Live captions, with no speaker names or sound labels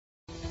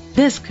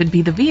This could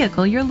be the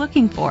vehicle you're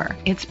looking for.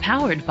 It's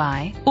powered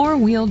by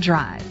four-wheel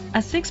drive, a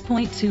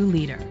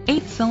 6.2-liter,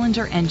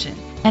 8-cylinder engine,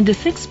 and a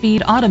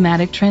 6-speed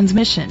automatic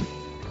transmission.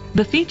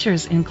 The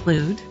features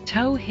include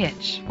tow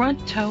hitch,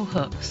 front tow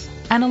hooks,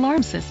 an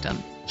alarm system,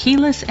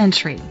 keyless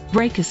entry,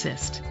 brake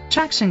assist,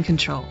 traction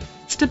control,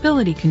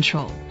 stability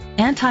control,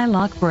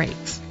 anti-lock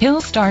brakes,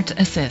 hill start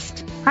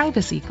assist,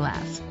 privacy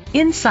glass.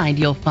 Inside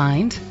you'll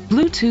find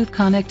Bluetooth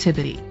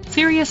connectivity,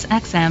 Sirius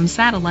XM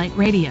satellite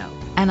radio,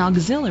 an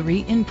auxiliary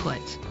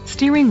input,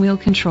 steering wheel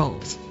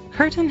controls,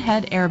 curtain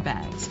head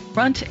airbags,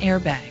 front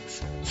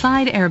airbags,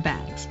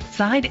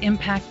 side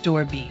impact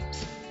door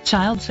beams,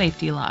 child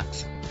safety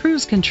locks,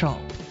 cruise control.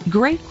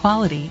 Great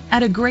quality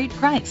at a great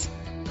price.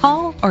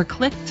 Call or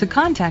click to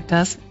contact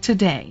us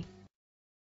today.